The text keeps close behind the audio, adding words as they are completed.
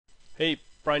Hey,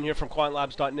 Brian here from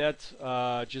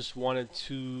quantlabs.net. Just wanted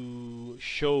to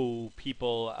show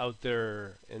people out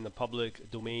there in the public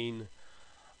domain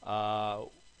uh,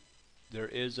 there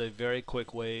is a very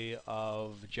quick way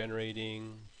of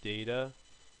generating data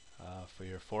for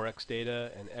your Forex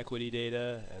data and equity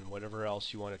data and whatever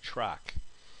else you want to track.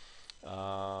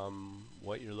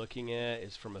 What you're looking at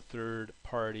is from a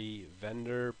third-party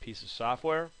vendor piece of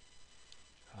software.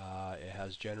 It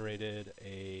has generated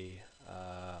a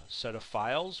set of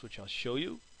files, which I'll show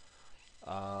you.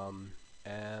 I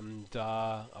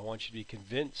want you to be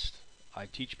convinced. I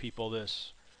teach people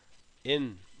this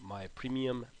in my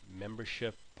premium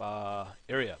membership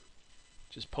area.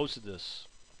 Just posted this.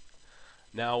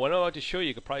 Now, what I'm about to show you,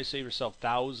 you could probably save yourself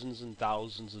thousands and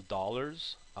thousands of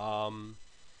dollars.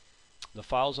 The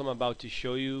files I'm about to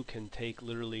show you can take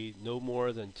literally no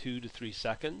more than 2 to 3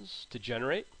 seconds to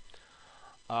generate.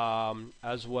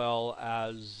 As well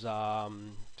as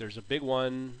there's a big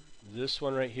one, this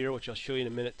one right here, which I'll show you in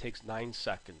a minute, takes 9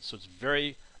 seconds. So it's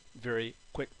very, very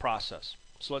quick process.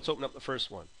 So let's open up the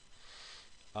first one.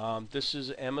 This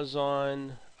is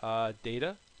Amazon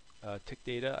data, tick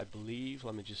data, I believe.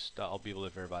 Let me just, I'll be able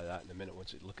to verify that in a minute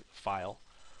once you look at the file.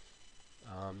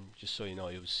 Just so you know,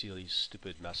 you'll see these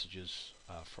stupid messages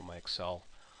from my Excel.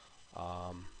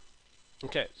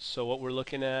 Okay, so what we're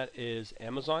looking at is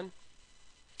Amazon.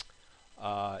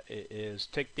 It is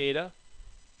tick data.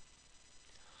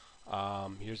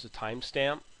 Here's the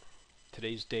timestamp.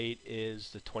 Today's date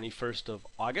is the 21st of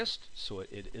August, so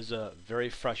it is a very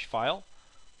fresh file.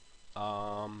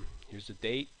 Here's the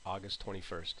date, August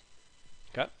 21st.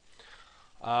 Okay.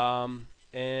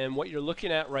 And what you're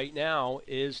looking at right now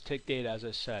is tick data, as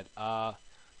I said.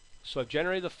 So I've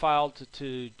generated the file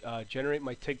to generate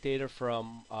my tick data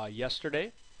from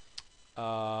yesterday.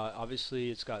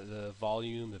 Obviously it's got the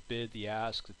volume, the bid, the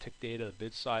ask, the tick data, the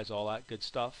bid size, all that good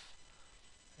stuff.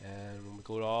 And when we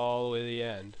go all the way to the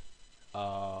end,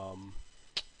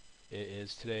 it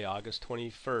is today, August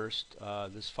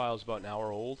 21st. This file is about an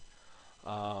hour old,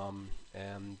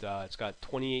 and it's got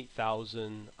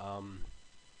 28,000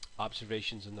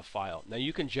 observations in the file. Now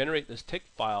you can generate this tick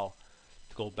file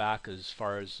to go back as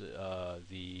far as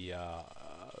the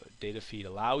data feed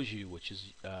allows you, which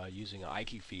is using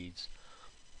IQ feeds.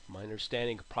 My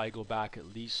understanding could probably go back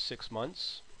at least 6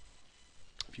 months.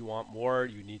 If you want more,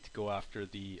 you need to go after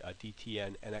the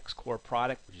DTN NX Core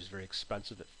product, which is very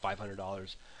expensive at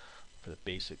 $500 for the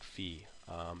basic fee.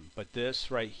 But this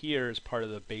right here is part of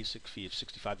the basic fee of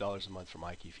 $65 a month from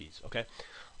IQ feeds. Okay,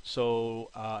 so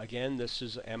again, this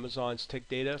is Amazon's tick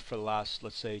data for the last,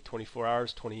 let's say, 24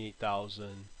 hours,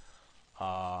 28,000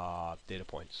 data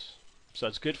points. So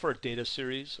it's good for a data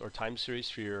series or time series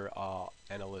for your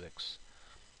analytics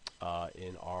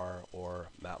in R or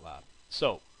MATLAB.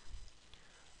 So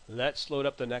let's load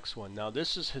up the next one. Now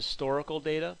this is historical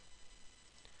data.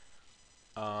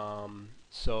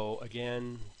 So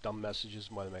again, dumb messages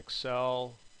by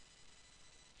Excel.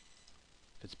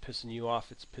 If it's pissing you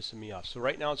off, it's pissing me off. So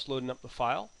right now it's loading up the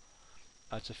file.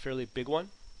 It's a fairly big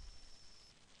one.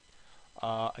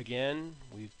 Again,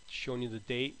 we've shown you the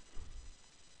date.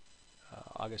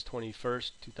 August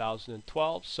 21st,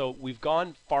 2012. So we've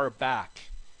gone far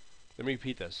back. Let me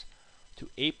repeat this. To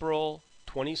April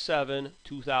 27,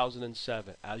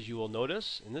 2007. As you will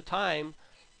notice in the time,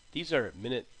 these are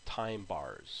minute time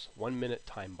bars. 1 minute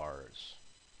time bars.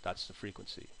 That's the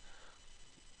frequency.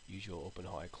 Usual open,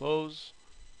 high, close.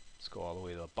 Let's go all the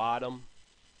way to the bottom.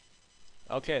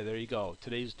 Okay, there you go.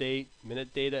 Today's date,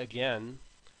 minute data again.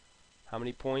 How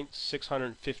many points?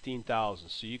 615,000.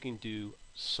 So you can do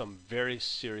some very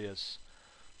serious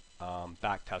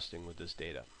back testing with this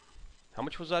data. How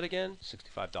much was that again?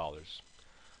 $65.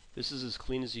 This is as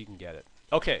clean as you can get it.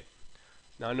 Okay,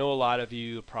 now I know a lot of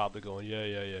you are probably going,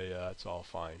 yeah, that's all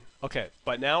fine. Okay,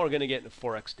 but now we're going to get into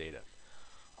Forex data.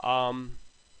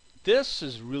 This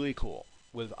is really cool.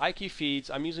 With IQ feeds,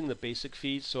 I'm using the basic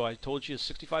feeds, so I told you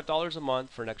 $65 a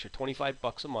month. For an extra 25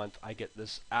 bucks a month, I get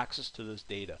this access to this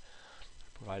data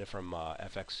provided from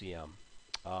FXCM.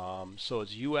 So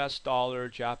it's US dollar,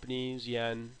 Japanese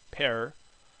yen pair.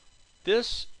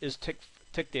 This is tick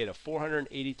data,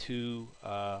 482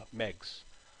 megs.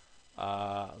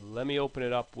 Let me open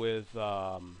it up with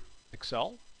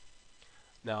Excel.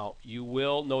 Now you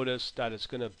will notice that it's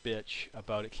going to bitch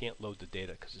about it can't load the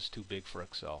data because it's too big for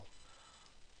Excel.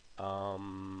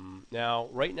 Now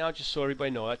right now, just so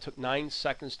everybody knows, that took 9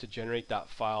 seconds to generate that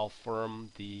file from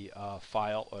the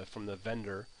from the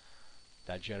vendor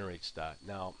that generates that.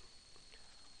 Now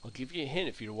I'll give you a hint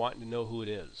if you're wanting to know who it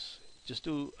is. Just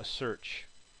do a search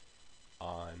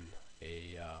on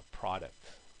a product.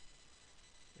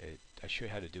 It show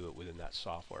you how to do it within that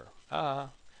software.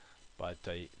 But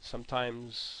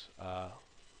sometimes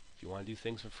if you want to do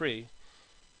things for free,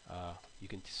 you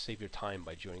can save your time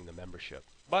by joining the membership.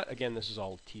 But again, this is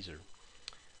all teaser.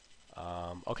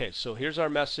 Okay, so here's our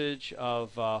message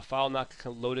of file not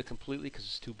loaded completely because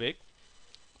it's too big.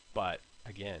 But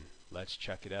again, let's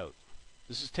check it out.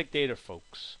 This is tick data,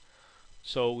 folks.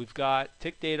 So we've got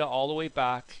tick data all the way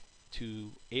back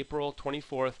to April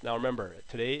 24th. Now remember,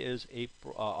 today is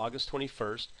August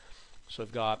 21st. So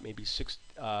I've got maybe 6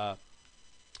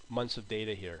 months of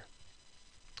data here.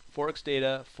 Forex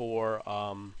data for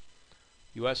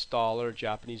US dollar,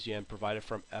 Japanese yen provided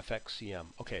from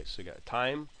FXCM. Okay, so we got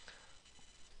time.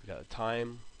 We got the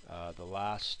time, the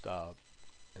last and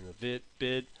the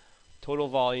bid, total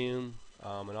volume,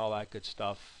 and all that good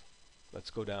stuff. Let's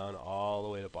go down all the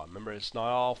way to the bottom. Remember, it's not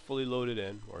all fully loaded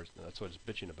in, or that's what it's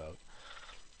bitching about.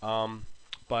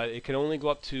 But it can only go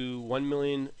up to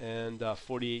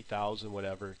 1,048,000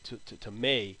 whatever to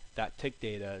May. That tick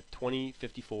data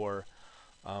 2054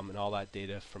 and all that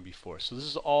data from before. So this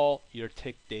is all your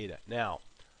tick data. Now,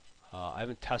 I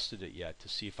haven't tested it yet to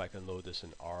see if I can load this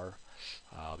in R.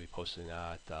 I'll be posting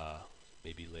that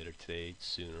maybe later today,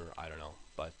 sooner, I don't know.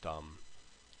 But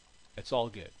it's all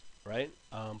good, right?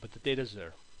 But the data's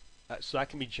there. So that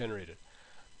can be generated.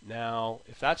 Now,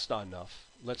 if that's not enough,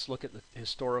 let's look at the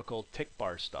historical tick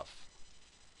bar stuff.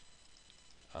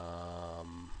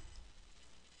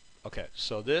 Okay,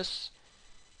 so this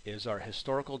is our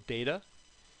historical data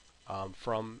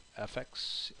from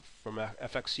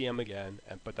FXCM again,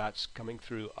 but that's coming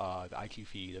through the IQ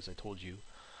feed, as I told you.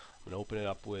 I'm going to open it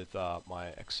up with my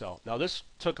Excel. Now this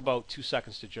took about 2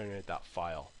 seconds to generate that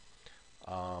file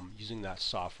using that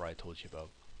software I told you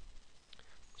about.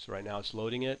 So right now it's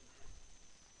loading it.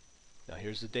 Now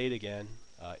here's the date again,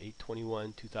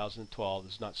 8/21/2012.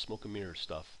 This is not smoke and mirror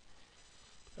stuff.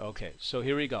 Okay, so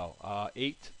here we go.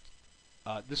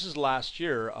 This is last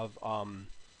year of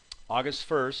August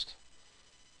 1st.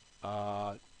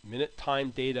 Minute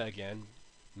time data again.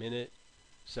 Minute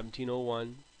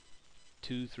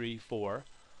 17:01/234.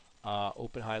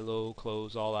 Open, high, low,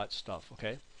 close, all that stuff.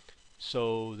 Okay,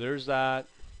 so there's that.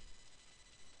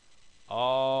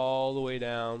 All the way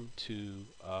down to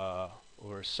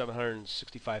over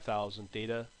 765,000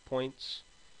 data points.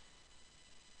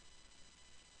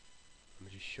 Let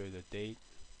me just show you the date.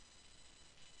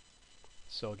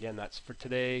 So again, that's for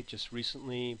today, just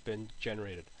recently been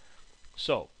generated.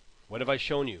 So what have I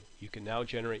shown you? You can now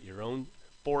generate your own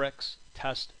Forex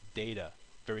test data,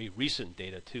 very recent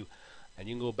data too. And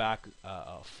you can go back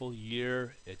a full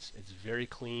year. It's very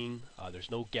clean. There's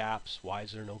no gaps. Why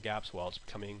is there no gaps? Well, it's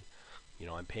becoming, you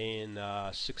know, I'm paying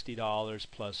 $60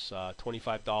 plus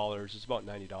 $25. It's about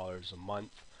 $90 a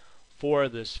month for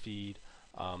this feed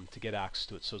to get access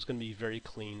to it. So it's going to be very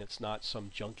clean. It's not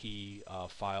some junky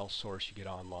file source you get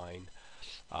online,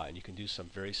 and you can do some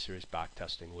very serious back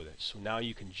testing with it. So now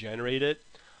you can generate it.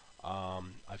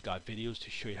 I've got videos to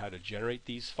show you how to generate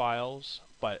these files,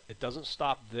 but it doesn't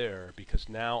stop there, because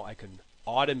now I can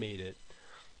automate it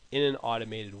in an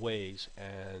automated ways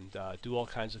and do all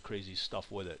kinds of crazy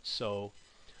stuff with it. So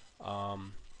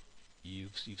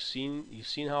you've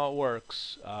seen how it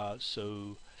works.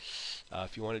 So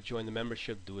if you want to join the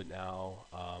membership, do it now,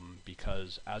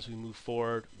 because as we move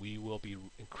forward, we will be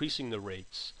increasing the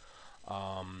rates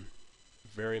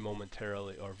very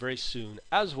momentarily, or very soon,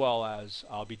 as well as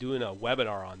I'll be doing a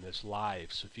webinar on this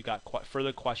live. So if you got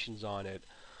further questions on it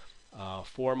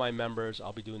for my members,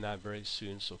 I'll be doing that very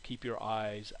soon. So keep your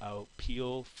eyes out,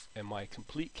 peeled, and my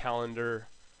complete calendar.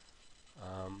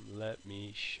 Let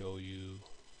me show you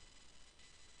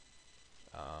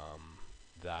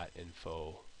that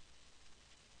info.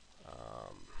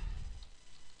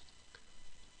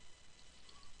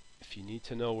 If you need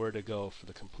to know where to go for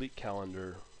the complete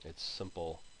calendar, it's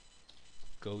simple.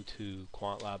 Go to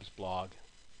Quant Labs blog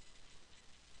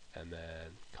and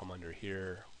then come under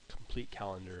here, complete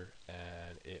calendar,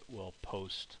 and it will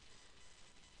post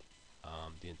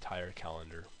the entire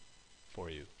calendar for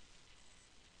you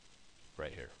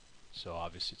right here. So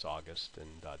obviously it's August,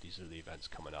 and these are the events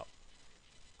coming up.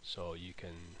 So you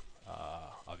can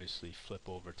obviously flip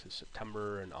over to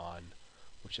September and on,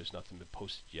 which has nothing been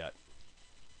posted yet.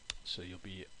 So you'll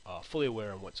be fully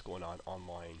aware of what's going on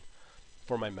online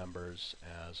for my members,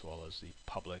 as well as the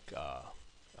public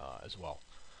as well.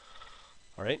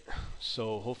 Alright,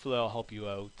 so hopefully I'll help you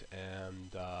out,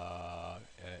 and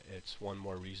it's one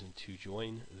more reason to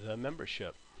join the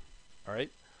membership.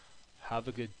 Alright, have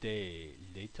a good day.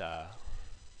 Later.